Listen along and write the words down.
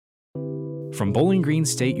From Bowling Green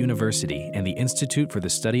State University and the Institute for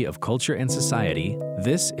the Study of Culture and Society,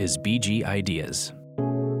 this is BG Ideas.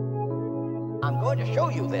 I'm going to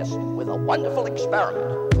show you this with a wonderful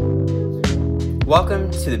experiment.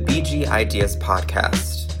 Welcome to the BG Ideas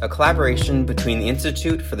podcast, a collaboration between the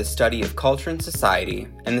Institute for the Study of Culture and Society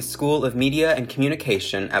and the School of Media and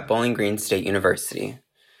Communication at Bowling Green State University.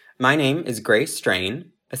 My name is Grace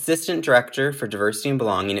Strain, Assistant Director for Diversity and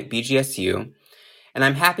Belonging at BGSU, and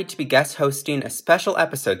I'm happy to be guest hosting a special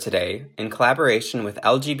episode today in collaboration with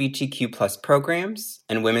LGBTQ+ programs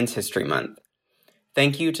and Women's History Month.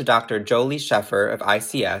 Thank you to Dr. Jolie Sheffer of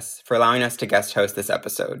ICS for allowing us to guest host this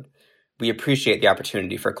episode. We appreciate the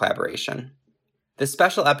opportunity for collaboration. This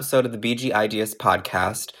special episode of the BG Ideas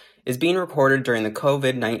podcast is being recorded during the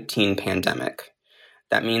COVID-19 pandemic.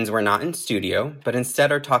 That means we're not in studio, but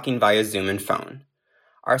instead are talking via Zoom and phone.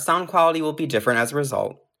 Our sound quality will be different as a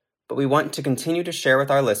result, but we want to continue to share with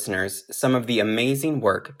our listeners some of the amazing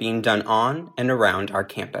work being done on and around our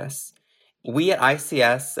campus. We at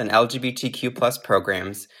ICS and LGBTQ+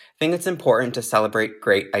 programs think it's important to celebrate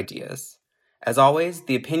great ideas. As always,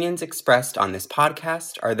 the opinions expressed on this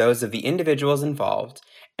podcast are those of the individuals involved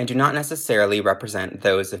and do not necessarily represent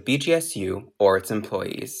those of BGSU or its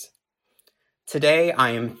employees. Today,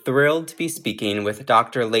 I am thrilled to be speaking with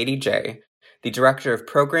Dr. Lady J, the Director of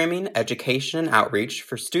Programming, Education, and Outreach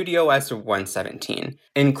for Studio West 117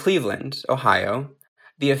 in Cleveland, Ohio,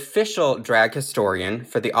 the official drag historian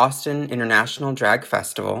for the Austin International Drag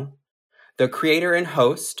Festival, the creator and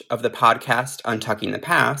host of the podcast Untucking the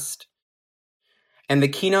Past, and the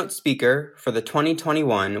keynote speaker for the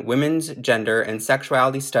 2021 Women's Gender and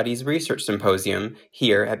Sexuality Studies Research Symposium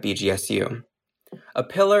here at BGSU. A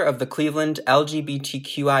pillar of the Cleveland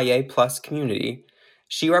LGBTQIA+ community,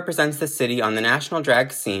 she represents the city on the national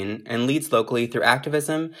drag scene and leads locally through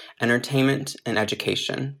activism, entertainment, and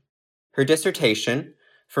education. Her dissertation,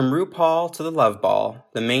 From RuPaul to the Love Ball,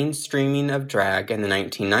 the Mainstreaming of Drag in the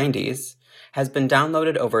 1990s, has been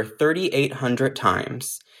downloaded over 3,800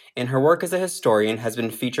 times, and her work as a historian has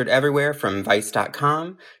been featured everywhere from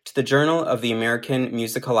Vice.com to the Journal of the American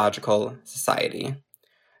Musicological Society.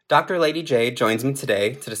 Dr. Lady J joins me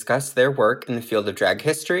today to discuss their work in the field of drag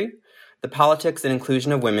history, the politics and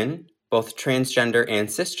inclusion of women, both transgender and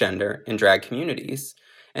cisgender, in drag communities,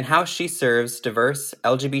 and how she serves diverse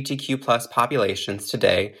LGBTQ+ populations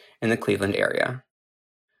today in the Cleveland area.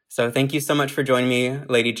 So thank you so much for joining me,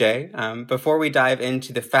 Lady J. Before we dive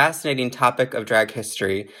into the fascinating topic of drag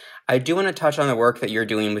history, I do want to touch on the work that you're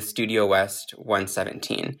doing with Studio West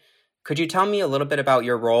 117. Could you tell me a little bit about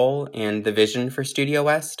your role and the vision for Studio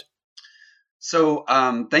West? So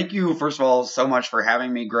thank you, first of all, so much for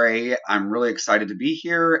having me, Gray. I'm really excited to be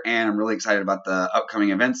here, and I'm really excited about the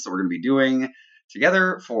upcoming events that we're going to be doing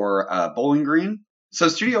together for Bowling Green. So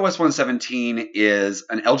Studio West 117 is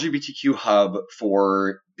an LGBTQ hub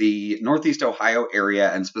for the Northeast Ohio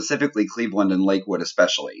area, and specifically Cleveland and Lakewood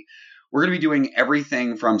especially. We're going to be doing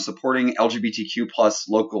everything from supporting LGBTQ+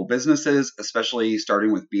 local businesses, especially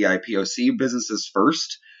starting with BIPOC businesses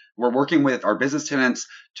first. We're working with our business tenants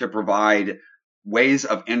to provide ways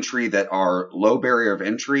of entry that are low barrier of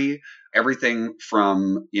entry, everything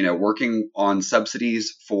from, working on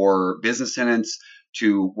subsidies for business tenants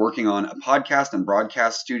to working on a podcast and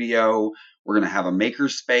broadcast studio. We're going to have a maker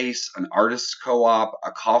space, an artist co-op, a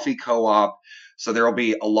coffee co-op. So there will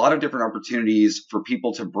be a lot of different opportunities for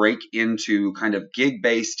people to break into kind of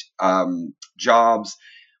gig-based jobs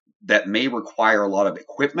that may require a lot of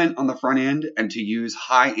equipment on the front end, and to use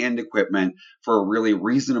high-end equipment for a really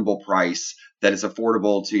reasonable price that is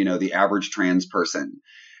affordable to, the average trans person.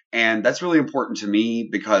 And that's really important to me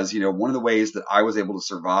because, one of the ways that I was able to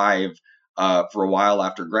survive for a while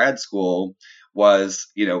after grad school was,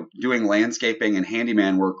 doing landscaping and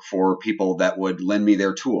handyman work for people that would lend me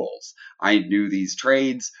their tools. I knew these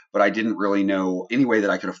trades, but I didn't really know any way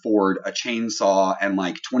that I could afford a chainsaw and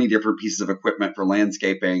like 20 different pieces of equipment for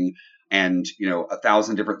landscaping and,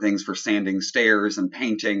 1,000 different things for sanding stairs and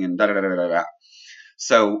painting and da-da-da-da-da.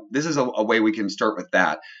 So this is a way we can start with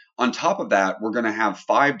that. On top of that, we're going to have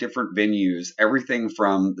 5 different venues, everything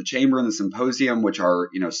from the Chamber and the Symposium, which are,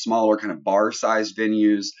 smaller kind of bar-sized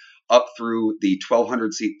venues, up through the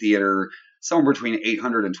 1,200-seat theater, somewhere between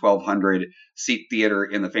 800 and 1,200-seat theater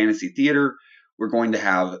in the Fantasy Theater. We're going to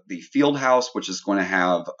have the Field House, which is going to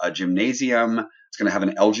have a gymnasium. It's going to have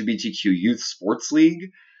an LGBTQ youth sports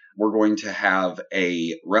league. We're going to have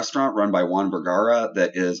a restaurant run by Juan Vergara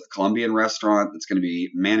that is a Colombian restaurant that's going to be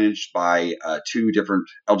managed by 2 different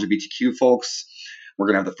LGBTQ folks. We're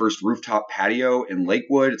going to have the first rooftop patio in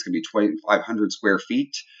Lakewood. It's going to be 2,500 square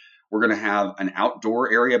feet. We're going to have an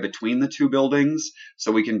outdoor area between the two buildings.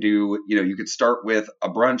 So we can do, you could start with a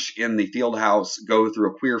brunch in the field house, go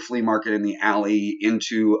through a queer flea market in the alley,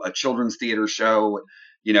 into a children's theater show,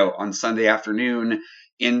 on Sunday afternoon,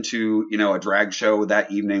 into, a drag show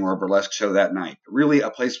that evening or a burlesque show that night. Really a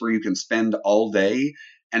place where you can spend all day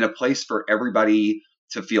and a place for everybody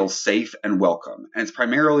to feel safe and welcome. And it's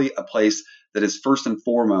primarily a place that is first and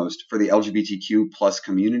foremost for the LGBTQ plus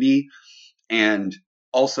community and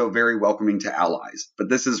also very welcoming to allies. But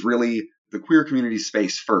this is really the queer community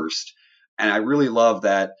space first. And I really love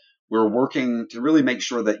that we're working to really make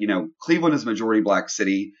sure that, Cleveland is a majority Black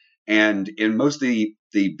city. And in most of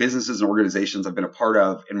the businesses and organizations I've been a part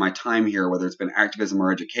of in my time here, whether it's been activism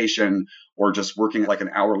or education or just working like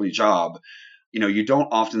an hourly job, you don't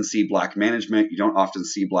often see Black management. You don't often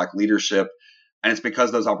see Black leadership. And it's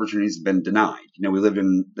because those opportunities have been denied.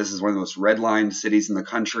 This is one of the most redlined cities in the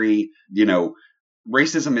country.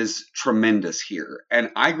 Racism is tremendous here.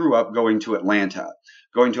 And I grew up going to Atlanta,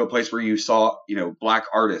 going to a place where you saw, Black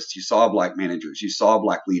artists, you saw Black managers, you saw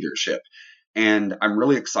Black leadership. And I'm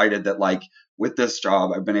really excited that with this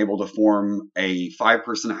job, I've been able to form a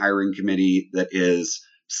 5-person hiring committee that is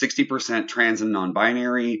 60% trans and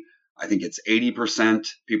non-binary. I think it's 80%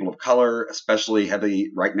 people of color, especially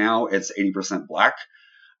heavy right now. It's 80% Black.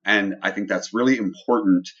 And I think that's really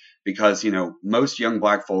important because, most young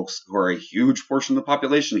Black folks who are a huge portion of the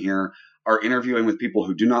population here are interviewing with people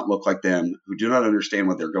who do not look like them, who do not understand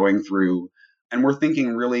what they're going through. And we're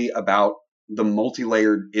thinking really about the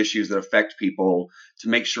multi-layered issues that affect people to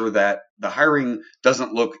make sure that the hiring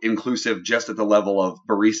doesn't look inclusive just at the level of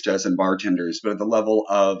baristas and bartenders, but at the level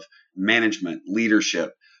of management,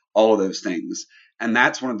 leadership, all of those things. And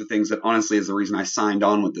that's one of the things that honestly is the reason I signed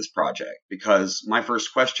on with this project, because my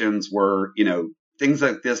first questions were, things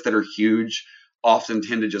like this that are huge often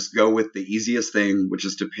tend to just go with the easiest thing, which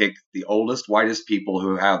is to pick the oldest, whitest people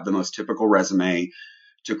who have the most typical resume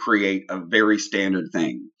to create a very standard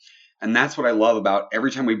thing. And that's what I love about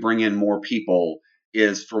every time we bring in more people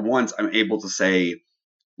is for once I'm able to say,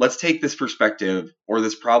 let's take this perspective or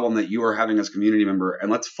this problem that you are having as a community member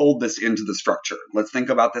and let's fold this into the structure. Let's think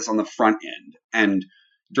about this on the front end. And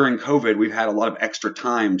during COVID, we've had a lot of extra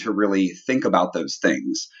time to really think about those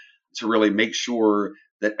things, to really make sure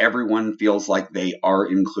that everyone feels like they are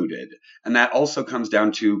included. And that also comes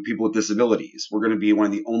down to people with disabilities. We're going to be one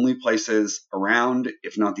of the only places around,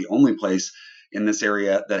 if not the only place in this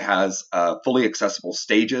area that has fully accessible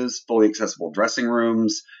stages, fully accessible dressing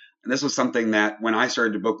rooms. And this was something that when I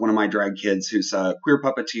started to book one of my drag kids who's a queer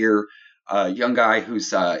puppeteer, a young guy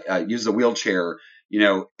who's uses a wheelchair,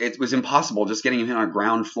 it was impossible just getting him in a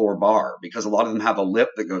ground floor bar because a lot of them have a lip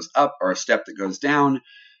that goes up or a step that goes down.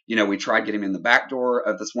 We tried getting him in the back door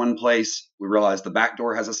of this one place. We realized the back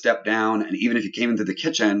door has a step down. And even if you came into the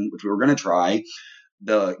kitchen, which we were going to try,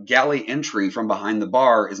 the galley entry from behind the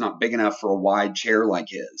bar is not big enough for a wide chair like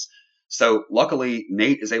his. So luckily,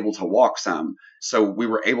 Nate is able to walk some. So we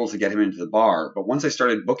were able to get him into the bar. But once I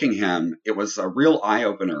started booking him, it was a real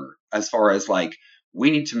eye-opener as far as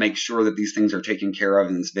we need to make sure that these things are taken care of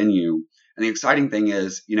in this venue. And the exciting thing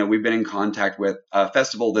is, we've been in contact with a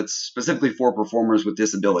festival that's specifically for performers with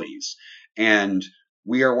disabilities. And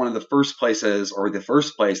we are one of the first places or the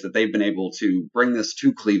first place that they've been able to bring this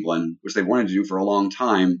to Cleveland, which they've wanted to do for a long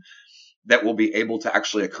time, that will be able to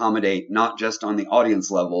actually accommodate not just on the audience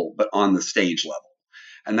level, but on the stage level.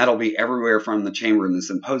 And that'll be everywhere from the Chamber and the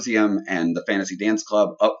Symposium and the Fantasy Dance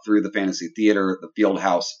Club up through the Fantasy Theater, the Field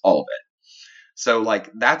House, all of it. So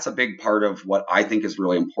that's a big part of what I think is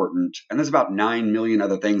really important. And there's about 9 million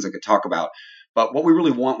other things I could talk about. But what we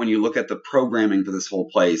really want when you look at the programming for this whole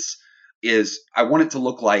place is I want it to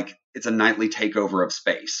look like it's a nightly takeover of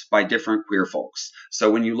space by different queer folks. So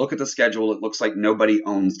when you look at the schedule, it looks like nobody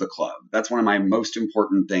owns the club. That's one of my most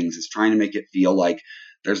important things, is trying to make it feel like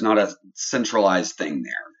there's not a centralized thing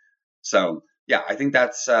there. So yeah, I think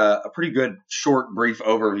that's a pretty good short, brief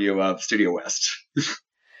overview of Studio West.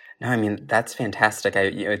 No, I mean, that's fantastic.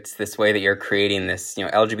 It's this way that you're creating this,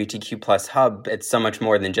 LGBTQ plus hub. It's so much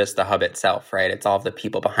more than just the hub itself, right? It's all of the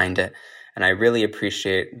people behind it. And I really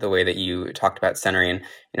appreciate the way that you talked about centering,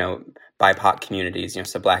 BIPOC communities,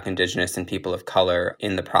 so Black, Indigenous, and people of color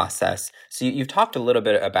in the process. So you've talked a little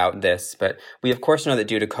bit about this, but we of course know that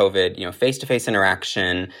due to COVID, face-to-face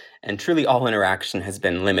interaction and truly all interaction has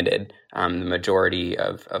been limited the majority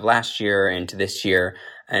of last year into this year.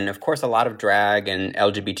 And of course, a lot of drag and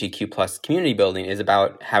LGBTQ plus community building is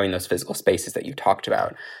about having those physical spaces that you talked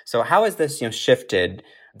about. So how has this, shifted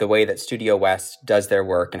the way that Studio West does their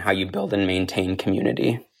work and how you build and maintain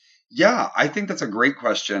community? Yeah, I think that's a great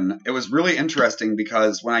question. It was really interesting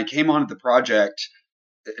because when I came on at the project,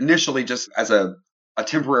 initially just as a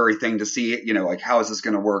temporary thing to see, like how is this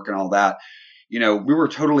going to work and all that. We were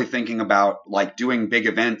totally thinking about like doing big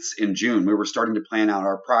events in June. We were starting to plan out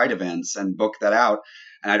our Pride events and book that out.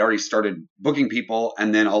 And I'd already started booking people.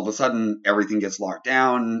 And then all of a sudden everything gets locked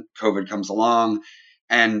down. COVID comes along.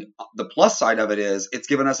 And the plus side of it is it's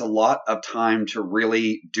given us a lot of time to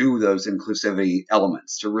really do those inclusivity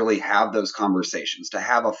elements, to really have those conversations, to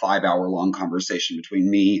have a 5-hour-long conversation between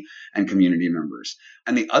me and community members.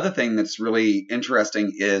 And the other thing that's really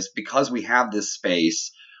interesting is because we have this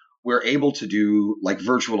space, we're able to do like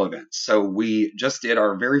virtual events. So we just did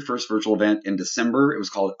our very first virtual event in December. It was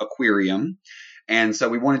called Aquarium. And so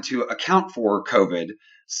we wanted to account for COVID.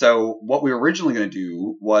 So what we were originally going to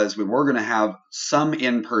do was we were going to have some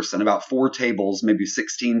in person, about 4 tables, maybe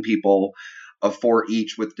 16 people of 4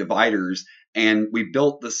 each with dividers. And we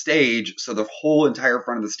built the stage so the whole entire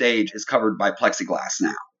front of the stage is covered by plexiglass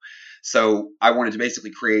now. So I wanted to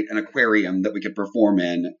basically create an aquarium that we could perform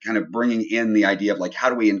in, kind of bringing in the idea of like, how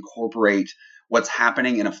do we incorporate what's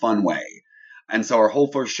happening in a fun way? And so our whole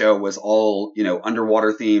first show was all,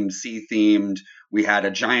 underwater themed, sea themed. We had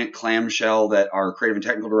a giant clamshell that our creative and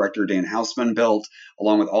technical director, Dan Hausman, built,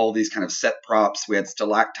 along with all these kind of set props. We had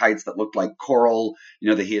stalactites that looked like coral,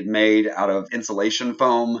 that he had made out of insulation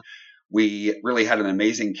foam. We really had an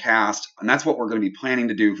amazing cast. And that's what we're going to be planning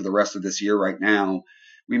to do for the rest of this year right now.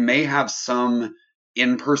 We may have some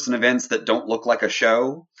in-person events that don't look like a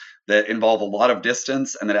show, that involve a lot of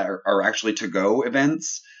distance and that are actually to-go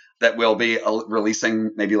events that we'll be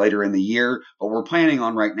releasing maybe later in the year. But we're planning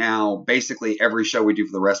on right now, basically every show we do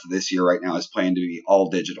for the rest of this year right now is planned to be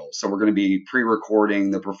all digital. So we're going to be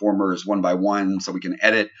pre-recording the performers one by one so we can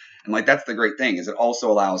edit. And like that's the great thing is it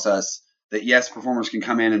also allows us that, yes, performers can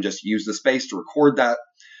come in and just use the space to record that.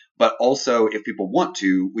 But also, if people want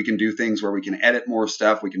to, we can do things where we can edit more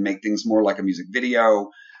stuff. We can make things more like a music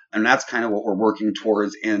video. And that's kind of what we're working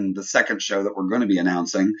towards in the second show that we're going to be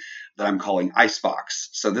announcing that I'm calling Icebox.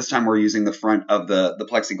 So this time we're using the front of the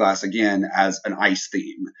plexiglass again as an ice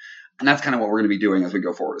theme. And that's kind of what we're going to be doing as we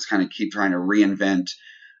go forward, is kind of keep trying to reinvent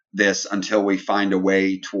this until we find a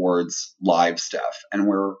way towards live stuff. And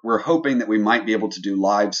we're hoping that we might be able to do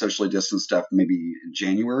live socially distanced stuff maybe in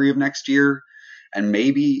January of next year. And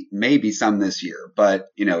maybe some this year, but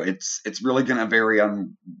it's really going to vary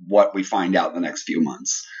on what we find out in the next few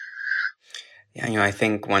months. Yeah, I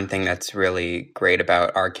think one thing that's really great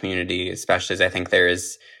about our community, especially, is I think there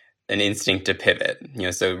is an instinct to pivot.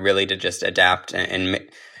 So really to just adapt and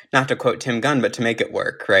not to quote Tim Gunn, but to make it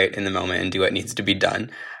work right in the moment and do what needs to be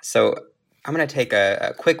done. So I'm going to take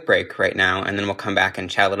a quick break right now, and then we'll come back and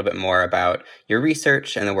chat a little bit more about your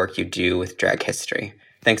research and the work you do with drag history.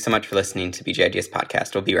 Thanks so much for listening to BG Ideas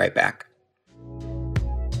Podcast. We'll be right back.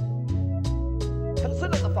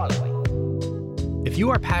 Consider the following. If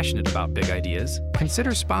you are passionate about big ideas,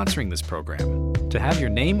 consider sponsoring this program. To have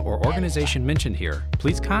your name or organization mentioned here,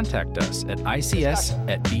 please contact us at ics@bgsu.edu.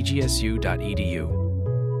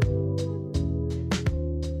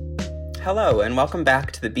 Hello, and welcome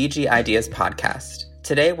back to the BG Ideas Podcast.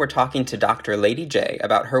 Today, we're talking to Dr. Lady J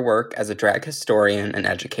about her work as a drag historian and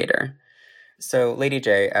educator. So, Lady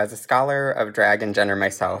J, as a scholar of drag and gender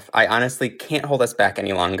myself, I honestly can't hold us back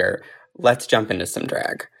any longer. Let's jump into some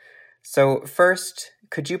drag. So, first,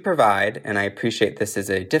 could you provide, and I appreciate this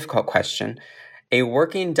is a difficult question, a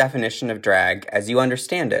working definition of drag as you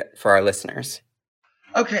understand it for our listeners?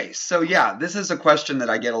 Okay, so yeah, this is a question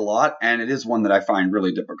that I get a lot, and it is one that I find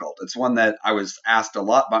really difficult. It's one that I was asked a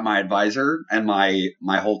lot by my advisor and my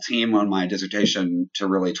whole team on my dissertation to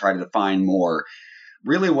really try to define more.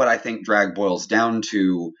 Really what I think drag boils down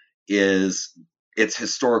to is its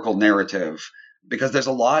historical narrative, because there's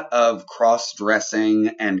a lot of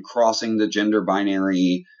cross-dressing and crossing the gender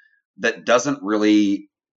binary that doesn't really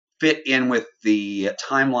fit in with the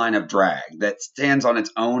timeline of drag, that stands on its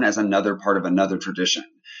own as another part of another tradition.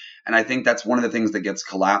 And I think that's one of the things that gets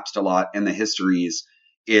collapsed a lot in the histories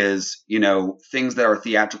is, things that are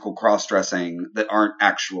theatrical cross-dressing that aren't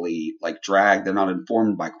actually like drag. They're not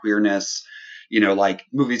informed by queerness. Like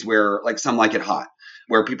movies where, like Some Like It Hot,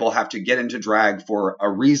 where people have to get into drag for a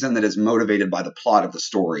reason that is motivated by the plot of the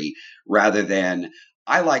story, rather than,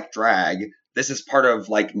 I like drag. This is part of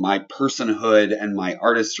like my personhood and my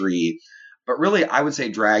artistry. But really, I would say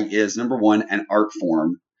drag is, number one, an art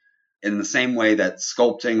form in the same way that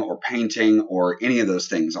sculpting or painting or any of those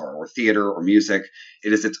things are, or theater or music.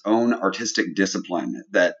 It is its own artistic discipline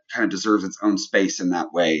that kind of deserves its own space in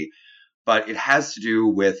that way. But it has to do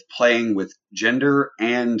with playing with gender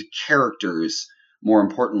and characters, more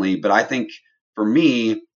importantly. But I think, for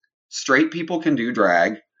me, straight people can do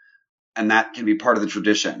drag, and that can be part of the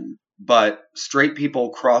tradition. But straight people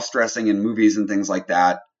cross-dressing in movies and things like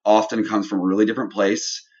that often comes from a really different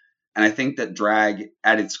place. And I think that drag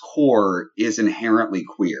at its core is inherently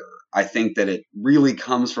queer. I think that it really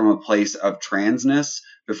comes from a place of transness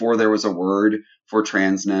before there was a word for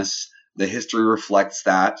transness. The history reflects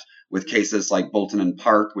that with cases like Bolton and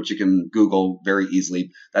Park, which you can Google very easily.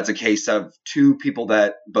 That's a case of two people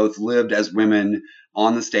that both lived as women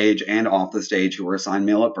on the stage and off the stage who were assigned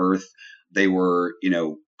male at birth. They were,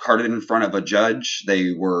 carted in front of a judge.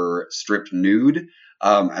 They were stripped nude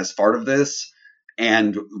as part of this.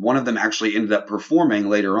 And one of them actually ended up performing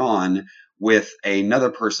later on with another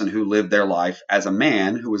person who lived their life as a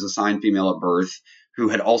man who was assigned female at birth, who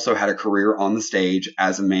had also had a career on the stage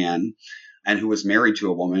as a man and who was married to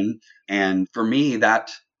a woman. And for me, that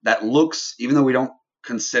looks, even though we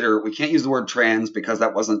can't use the word trans because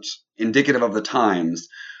that wasn't indicative of the times,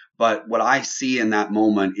 but what I see in that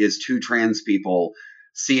moment is two trans people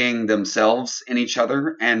seeing themselves in each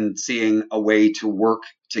other and seeing a way to work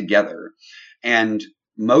together. And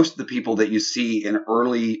most of the people that you see in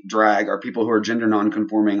early drag are people who are gender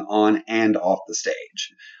nonconforming on and off the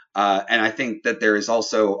stage. And I think that there is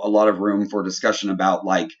also a lot of room for discussion about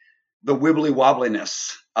like the wibbly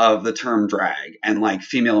wobbliness of the term drag and like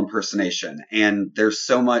female impersonation. And there's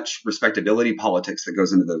so much respectability politics that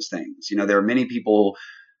goes into those things. There are many people,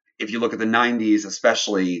 if you look at the 90s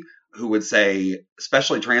especially, who would say,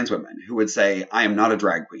 especially trans women, who would say, I am not a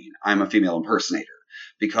drag queen, I'm a female impersonator,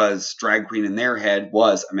 because drag queen in their head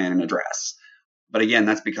was a man in a dress. But again,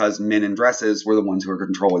 that's because men in dresses were the ones who were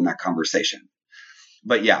controlling that conversation.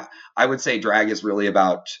 But yeah, I would say drag is really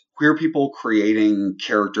about queer people creating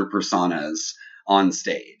character personas on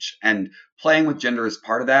stage, and playing with gender is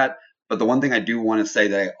part of that. But the one thing I do want to say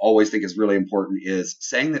that I always think is really important is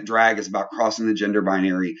saying that drag is about crossing the gender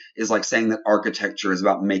binary is like saying that architecture is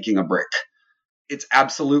about making a brick. It's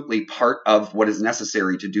absolutely part of what is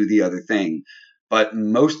necessary to do the other thing. But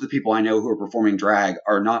most of the people I know who are performing drag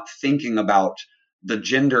are not thinking about the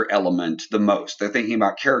gender element the most. They're thinking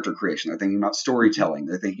about character creation. They're thinking about storytelling.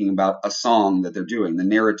 They're thinking about a song that they're doing, the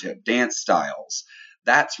narrative, dance styles.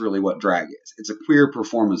 That's really what drag is. It's a queer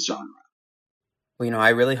performance genre. Well, I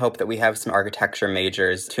really hope that we have some architecture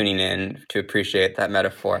majors tuning in to appreciate that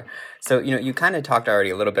metaphor. So, you kind of talked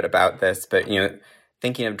already a little bit about this, but,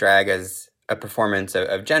 thinking of drag as a performance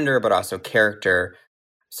of gender, but also character.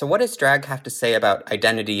 So what does drag have to say about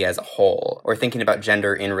identity as a whole, or thinking about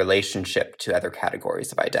gender in relationship to other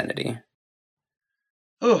categories of identity?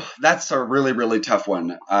 Oh, that's a really, really tough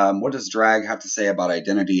one. What does drag have to say about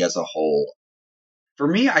identity as a whole? For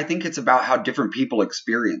me, I think it's about how different people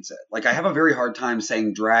experience it. Like, I have a very hard time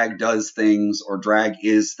saying drag does things or drag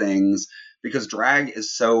is things, because drag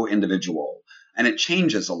is so individual and it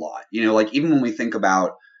changes a lot. Like even when we think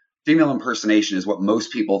about female impersonation is what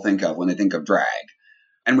most people think of when they think of drag.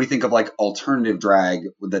 And we think of like alternative drag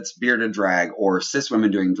that's bearded drag or cis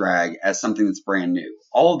women doing drag as something that's brand new.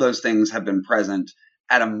 All of those things have been present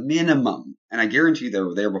at a minimum. And I guarantee you they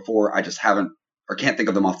were there before. I just haven't or can't think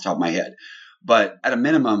of them off the top of my head. But at a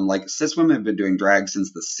minimum, like cis women have been doing drag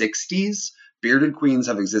since the 60s. Bearded queens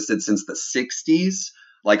have existed since the 60s.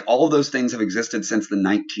 Like all of those things have existed since the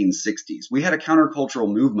 1960s. We had a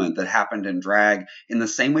countercultural movement that happened in drag in the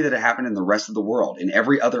same way that it happened in the rest of the world, in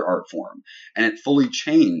every other art form. And it fully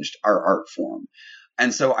changed our art form.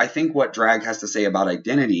 And so I think what drag has to say about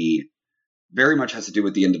identity very much has to do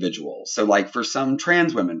with the individual. So like for some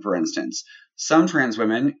trans women, for instance, some trans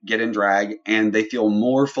women get in drag and they feel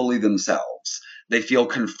more fully themselves. They feel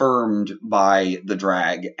confirmed by the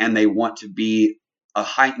drag and they want to be a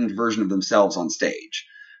heightened version of themselves on stage.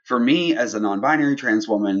 For me, as a non-binary trans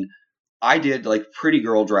woman, I did like pretty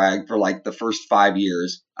girl drag for like the first 5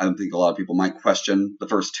 years. I don't think a lot of people might question the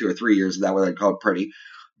first 2 or 3 years. Is that what I'd call it pretty?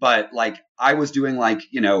 But like I was doing like,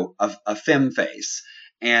 a femme face.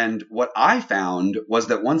 And what I found was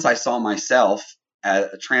that once I saw myself as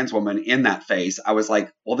a trans woman in that face, I was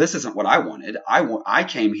like, well, this isn't what I wanted. I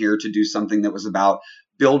came here to do something that was about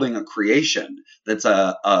building a creation that's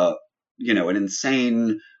an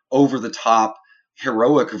insane, over the top,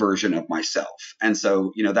 heroic version of myself. And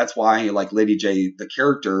so, that's why like Lady J, the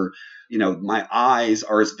character, my eyes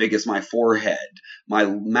are as big as my forehead. My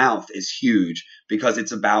mouth is huge because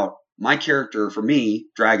it's about my character. For me,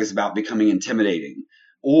 drag is about becoming intimidating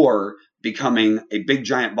or becoming a big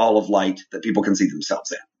giant ball of light that people can see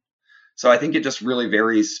themselves in. So I think it just really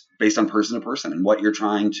varies based on person to person and what you're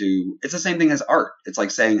trying to. It's the same thing as art. It's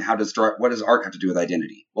like saying, what does art have to do with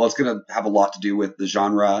identity? Well, it's going to have a lot to do with the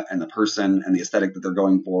genre and the person and the aesthetic that they're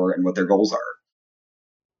going for and what their goals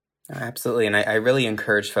are. Absolutely. And I really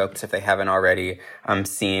encourage folks, if they haven't already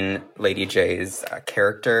seen Lady J's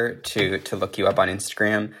character, to look you up on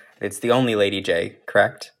Instagram. It's the only Lady J,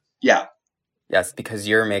 correct? Yeah. Yes, because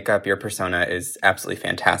your makeup, your persona is absolutely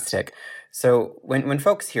fantastic. So when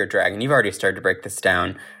folks hear drag, and you've already started to break this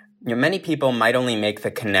down, many people might only make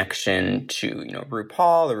the connection to,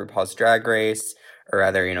 RuPaul or RuPaul's Drag Race or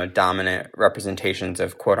other, dominant representations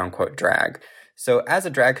of quote unquote drag. So as a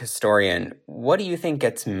drag historian, what do you think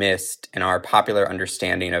gets missed in our popular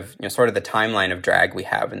understanding of, sort of the timeline of drag we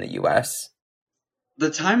have in the US? The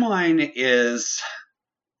timeline is,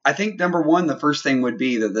 I think, number one, the first thing would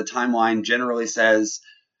be that the timeline generally says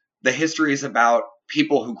the history is about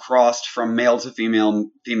people who crossed from male to female,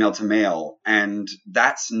 female to male. And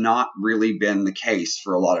that's not really been the case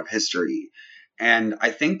for a lot of history. And I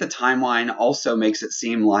think the timeline also makes it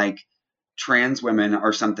seem like trans women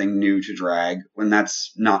are something new to drag when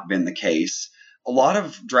that's not been the case. A lot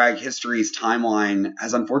of drag history's timeline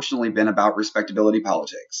has unfortunately been about respectability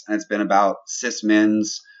politics, and it's been about cis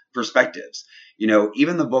men's perspectives.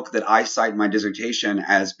 Even the book that I cite in my dissertation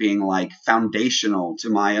as being like foundational to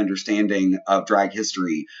my understanding of drag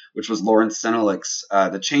history, which was Lawrence Senelick's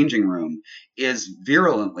The Changing Room, is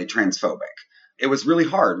virulently transphobic. It was really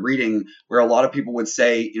hard reading where a lot of people would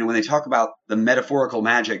say, when they talk about the metaphorical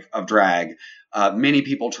magic of drag, many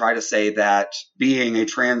people try to say that being a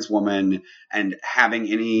trans woman and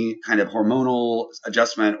having any kind of hormonal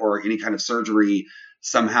adjustment or any kind of surgery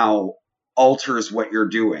somehow alters what you're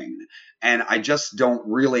doing. And I just don't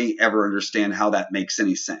really ever understand how that makes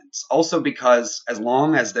any sense. Also because as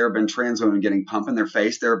long as there have been trans women getting pump in their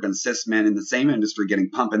face, there have been cis men in the same industry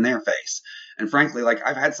getting pump in their face. And frankly,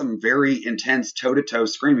 I've had some very intense toe-to-toe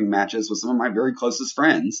screaming matches with some of my very closest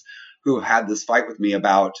friends who have had this fight with me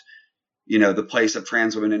about, the place of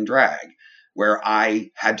trans women in drag, where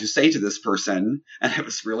I had to say to this person, and it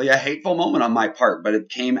was really a hateful moment on my part, but it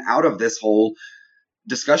came out of this whole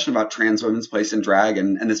discussion about trans women's place in drag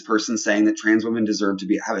and this person saying that trans women deserve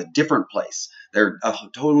to have a different place. They're a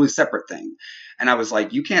totally separate thing. And I was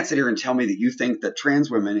like, you can't sit here and tell me that you think that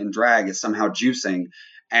trans women in drag is somehow juicing.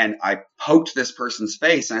 And I poked this person's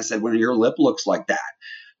face and I said, when your lip looks like that,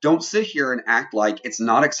 don't sit here and act like it's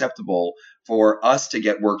not acceptable for us to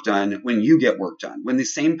get work done when you get work done. When the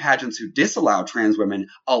same pageants who disallow trans women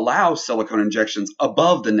allow silicone injections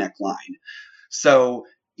above the neckline. So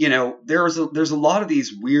there's a lot of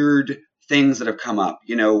these weird things that have come up,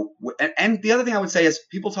 and the other thing I would say is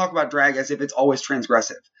people talk about drag as if it's always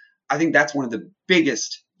transgressive. I think that's one of the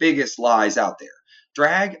biggest lies out there.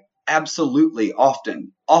 Drag absolutely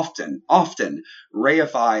often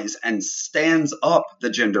reifies and stands up the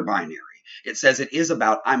gender binary. It says it is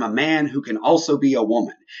about, I'm a man who can also be a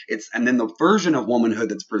woman. And then the version of womanhood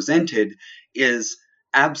that's presented is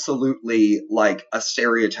absolutely like a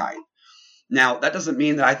stereotype. Now, that doesn't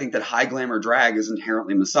mean that I think that high glamour drag is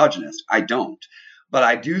inherently misogynist. I don't. But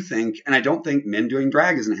I do think, and I don't think men doing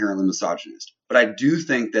drag is inherently misogynist, but I do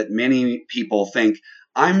think that many people think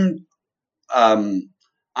I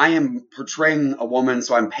am portraying a woman,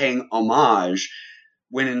 so I'm paying homage,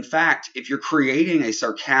 when in fact, if you're creating a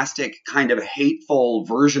sarcastic, kind of hateful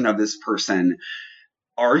version of this person,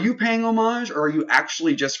 are you paying homage, or are you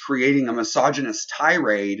actually just creating a misogynist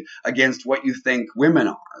tirade against what you think women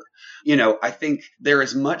are? I think there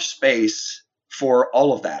is much space for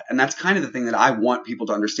all of that. And that's kind of the thing that I want people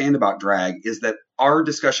to understand about drag, is that our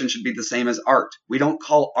discussion should be the same as art. We don't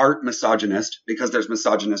call art misogynist because there's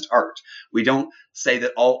misogynist art. We don't say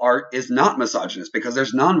that all art is not misogynist because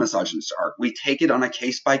there's non-misogynist art. We take it on a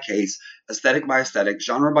case-by-case, aesthetic by aesthetic,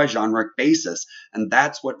 genre by genre basis, and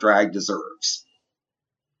that's what drag deserves.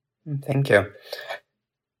 Thank you.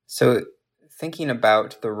 So thinking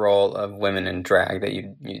about the role of women in drag that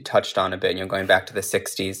you touched on a bit, going back to the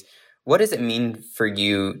 60s, what does it mean for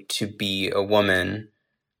you to be a woman,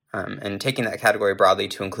 and taking that category broadly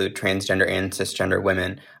to include transgender and cisgender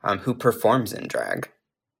women who performs in drag?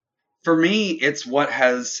 For me, it's what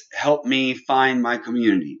has helped me find my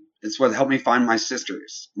community. It's what helped me find my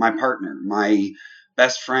sisters, my partner, my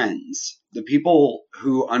best friends. The people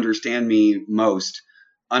who understand me most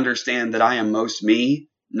understand that I am most me,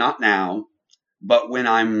 not now, but when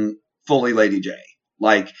I'm fully Lady J.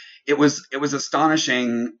 It was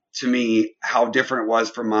astonishing to me how different it was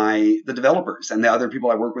from the developers and the other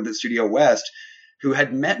people I work with at Studio West, who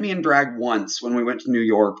had met me in drag once when we went to New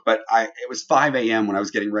York, but it was 5 a.m. when I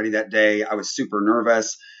was getting ready that day. I was super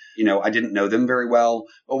nervous. I didn't know them very well.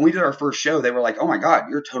 But when we did our first show, they were like, oh my God,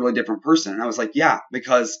 you're a totally different person. And I was like, yeah,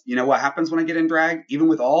 because what happens when I get in drag? Even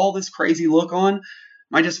with all this crazy look on,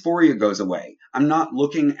 my dysphoria goes away. I'm not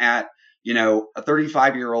looking at a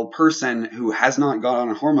 35-year-old person who has not gone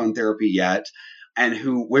on hormone therapy yet and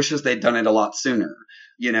who wishes they'd done it a lot sooner.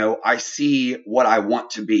 I see what I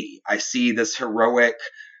want to be. I see this heroic,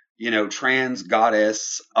 trans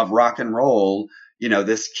goddess of rock and roll,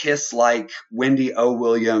 this Kiss-like Wendy O.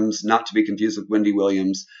 Williams, not to be confused with Wendy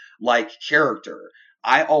Williams, like character.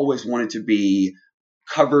 I always wanted to be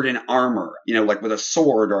covered in armor, like with a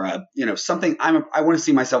sword or something. I want to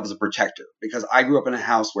see myself as a protector because I grew up in a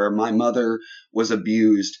house where my mother was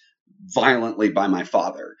abused violently by my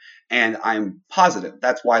father. And I'm positive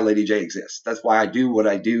that's why Lady J exists. That's why I do what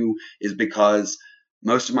I do, is because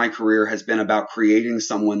most of my career has been about creating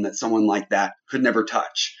someone that someone like that could never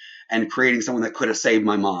touch, and creating someone that could have saved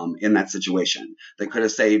my mom in that situation, that could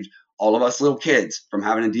have saved all of us little kids from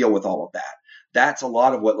having to deal with all of that. That's a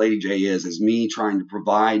lot of what Lady J is me trying to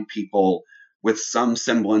provide people with some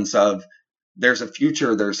semblance of there's a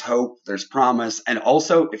future, there's hope, there's promise. And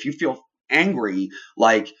also, if you feel angry,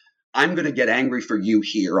 like, I'm going to get angry for you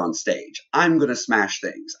here on stage. I'm going to smash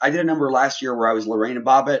things. I did a number last year where I was Lorena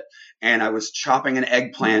Bobbitt and I was chopping an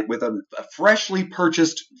eggplant with a freshly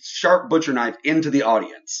purchased sharp butcher knife into the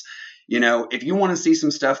audience. If you want to see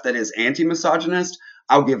some stuff that is anti-misogynist,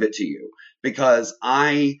 I'll give it to you, because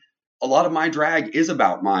a lot of my drag is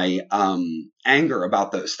about my anger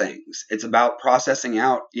about those things. It's about processing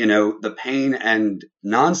out, the pain and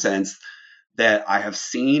nonsense that I have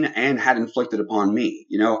seen and had inflicted upon me.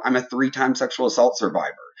 I'm a 3-time sexual assault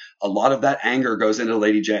survivor. A lot of that anger goes into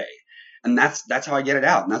Lady J, and that's how I get it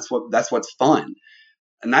out. And that's what's fun.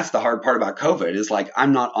 And that's the hard part about COVID, is like,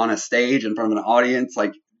 I'm not on a stage in front of an audience,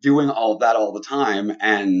 like doing all of that all the time.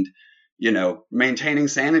 And, maintaining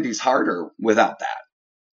sanity is harder without that.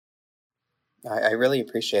 I really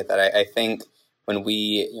appreciate that. I think when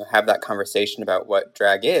we have that conversation about what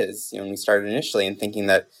drag is, when we started initially and thinking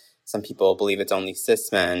that some people believe it's only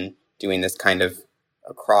cis men doing this kind of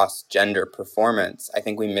cross-gender performance, I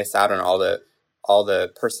think we miss out on all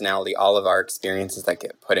the personality, all of our experiences that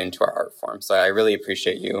get put into our art form. So I really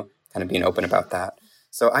appreciate you kind of being open about that.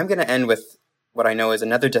 So I'm going to end with what I know is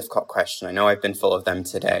another difficult question. I know I've been full of them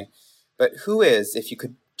today. But who is, if you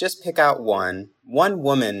could just pick out one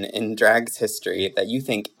woman in drag's history that you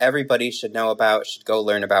think everybody should know about, should go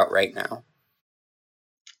learn about right now?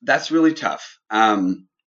 That's really tough. I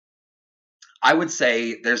would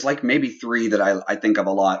say there's like maybe 3 that I think of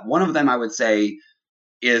a lot. One of them I would say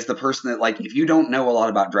is the person that, like, if you don't know a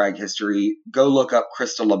lot about drag history, go look up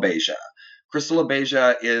Crystal LaBeija. Crystal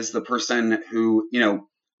LaBeija is the person who,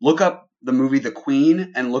 look up the movie The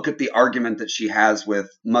Queen and look at the argument that she has with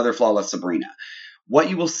Mother Flawless Sabrina.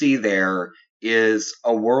 What you will see there is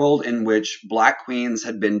a world in which Black queens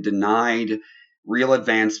had been denied real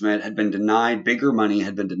advancement, had been denied bigger money,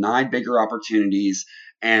 had been denied bigger opportunities.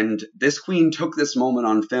 And this queen took this moment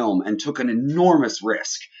on film and took an enormous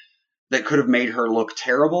risk that could have made her look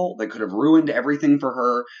terrible, that could have ruined everything for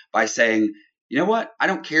her, by saying, you know what? I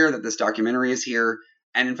don't care that this documentary is here.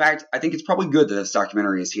 And in fact, I think it's probably good that this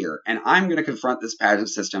documentary is here. And I'm going to confront this pageant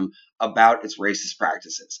system about its racist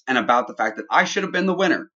practices and about the fact that I should have been the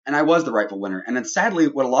winner and I was the rightful winner. And then sadly,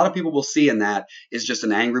 what a lot of people will see in that is just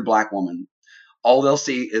an angry Black woman. All they'll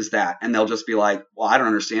see is that, and they'll just be like, well, I don't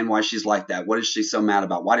understand why she's like that. What is she so mad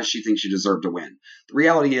about? Why does she think she deserved to win? The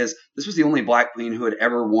reality is, this was the only Black queen who had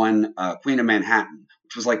ever won Queen of Manhattan,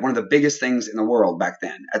 which was like one of the biggest things in the world back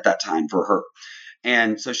then, at that time, for her.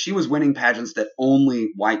 And so she was winning pageants that only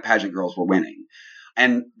white pageant girls were winning.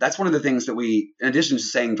 And that's one of the things that we, in addition to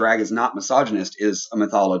saying drag is not misogynist, is a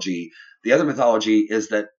mythology. The other mythology is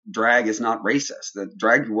that drag is not racist. The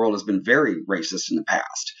drag world has been very racist in the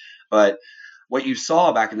past. But what you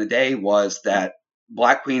saw back in the day was that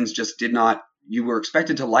Black queens just did not, you were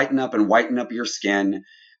expected to lighten up and whiten up your skin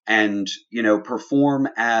and, perform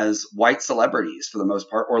as white celebrities for the most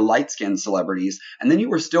part, or light-skinned celebrities. And then you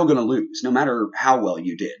were still going to lose no matter how well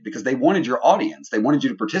you did, because they wanted your audience. They wanted you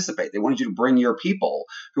to participate. They wanted you to bring your people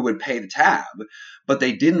who would pay the tab, but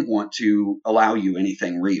they didn't want to allow you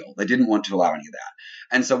anything real. They didn't want to allow any of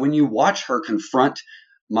that. And so when you watch her confront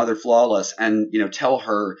Mother Flawless and, tell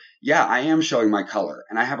her, yeah, I am showing my color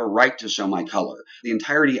and I have a right to show my color. The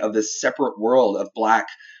entirety of this separate world of Black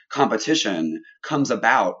competition comes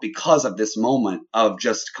about because of this moment of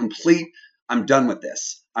just complete, I'm done with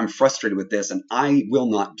this. I'm frustrated with this and I will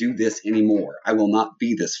not do this anymore. I will not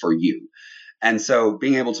be this for you. And so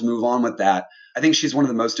being able to move on with that, I think she's one of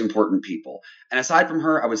the most important people. And aside from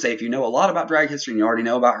her, I would say if you know a lot about drag history and you already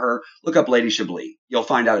know about her, look up Lady Chablis. You'll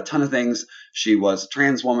find out a ton of things. She was a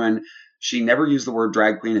trans woman. She never used the word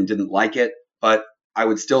drag queen and didn't like it, but I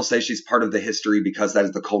would still say she's part of the history because that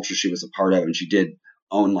is the culture she was a part of, and she did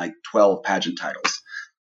own like 12 pageant titles.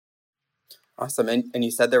 Awesome. And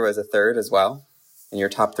you said there was a third as well in your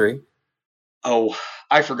top 3? Oh,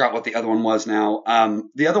 I forgot what the other one was now. I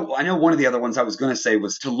know one of the other ones I was going to say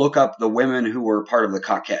was to look up the women who were part of the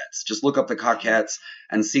Cockettes. Just look up the Cockettes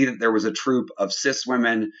and see that there was a troupe of cis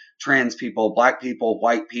women, trans people, black people,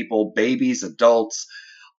 white people, babies, adults,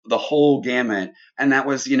 the whole gamut. And that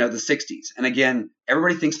was, the 60s. And again,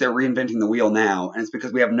 everybody thinks they're reinventing the wheel now, and it's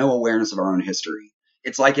because we have no awareness of our own history.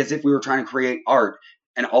 It's like as if we were trying to create art,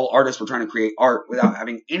 and all artists were trying to create art without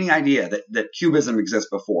having any idea that Cubism exists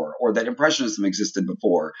before, or that Impressionism existed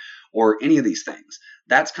before, or any of these things.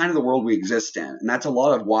 That's kind of the world we exist in. And that's a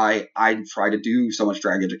lot of why I try to do so much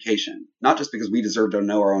drag education. Not just because we deserve to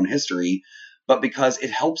know our own history, but because it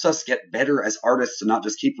helps us get better as artists to not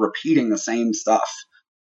just keep repeating the same stuff.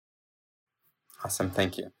 Awesome.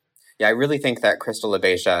 Thank you. Yeah, I really think that Crystal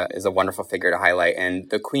LaBeija is a wonderful figure to highlight, and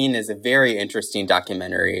The Queen is a very interesting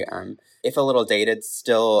documentary. If a little dated,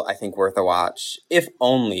 still, I think, worth a watch, if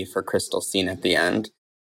only for Crystal's scene at the end.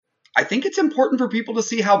 I think it's important for people to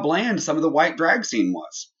see how bland some of the white drag scene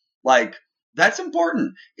was. Like, that's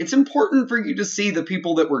important. It's important for you to see the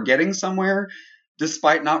people that were getting somewhere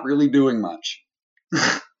despite not really doing much.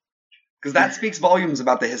 Because that speaks volumes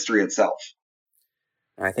about the history itself.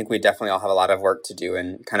 I think we definitely all have a lot of work to do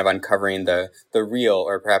in kind of uncovering the real,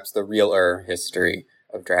 or perhaps the realer history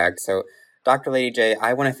of drag. So, Dr. Lady J,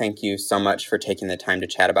 I want to thank you so much for taking the time to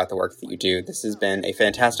chat about the work that you do. This has been a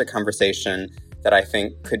fantastic conversation that I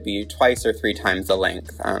think could be 2 or 3 times the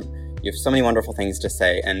length. You have so many wonderful things to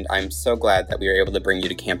say, and I'm so glad that we were able to bring you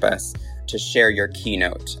to campus to share your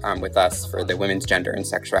keynote with us for the Women's Gender and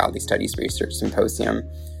Sexuality Studies Research Symposium.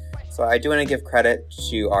 So I do want to give credit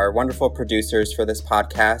to our wonderful producers for this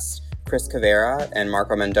podcast, Chris Cavera and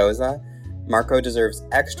Marco Mendoza. Marco deserves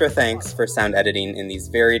extra thanks for sound editing in these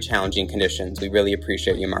very challenging conditions. We really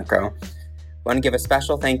appreciate you, Marco. I want to give a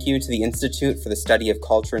special thank you to the Institute for the Study of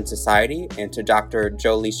Culture and Society and to Dr.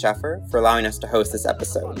 Jolie Sheffer for allowing us to host this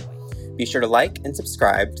episode. Be sure to like and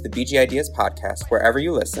subscribe to the BG Ideas podcast wherever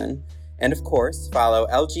you listen. And of course, follow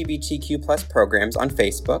LGBTQ+ programs on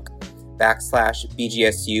Facebook,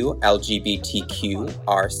 /BGSU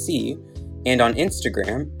LGBTQRC, and on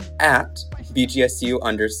Instagram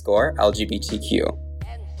 @BGSU_LGBTQ.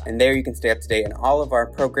 And there you can stay up to date on all of our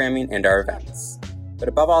programming and our events. But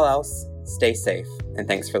above all else, stay safe, and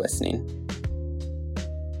thanks for listening.